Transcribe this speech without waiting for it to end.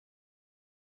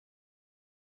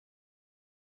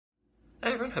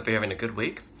Hey everyone, hope you're having a good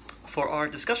week. For our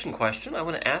discussion question, I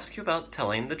want to ask you about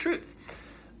telling the truth.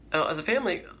 Now, as a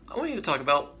family, I want you to talk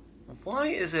about why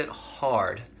is it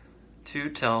hard to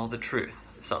tell the truth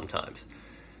sometimes?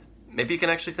 Maybe you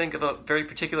can actually think of a very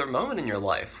particular moment in your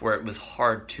life where it was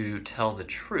hard to tell the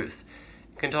truth.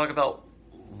 You can talk about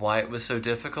why it was so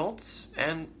difficult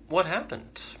and what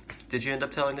happened. Did you end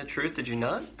up telling the truth? Did you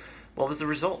not? What was the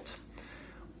result?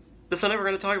 This Sunday we're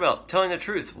going to talk about telling the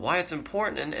truth, why it's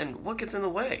important, and what gets in the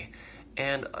way.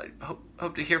 And I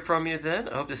hope to hear from you then.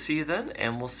 I hope to see you then,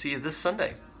 and we'll see you this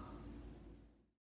Sunday.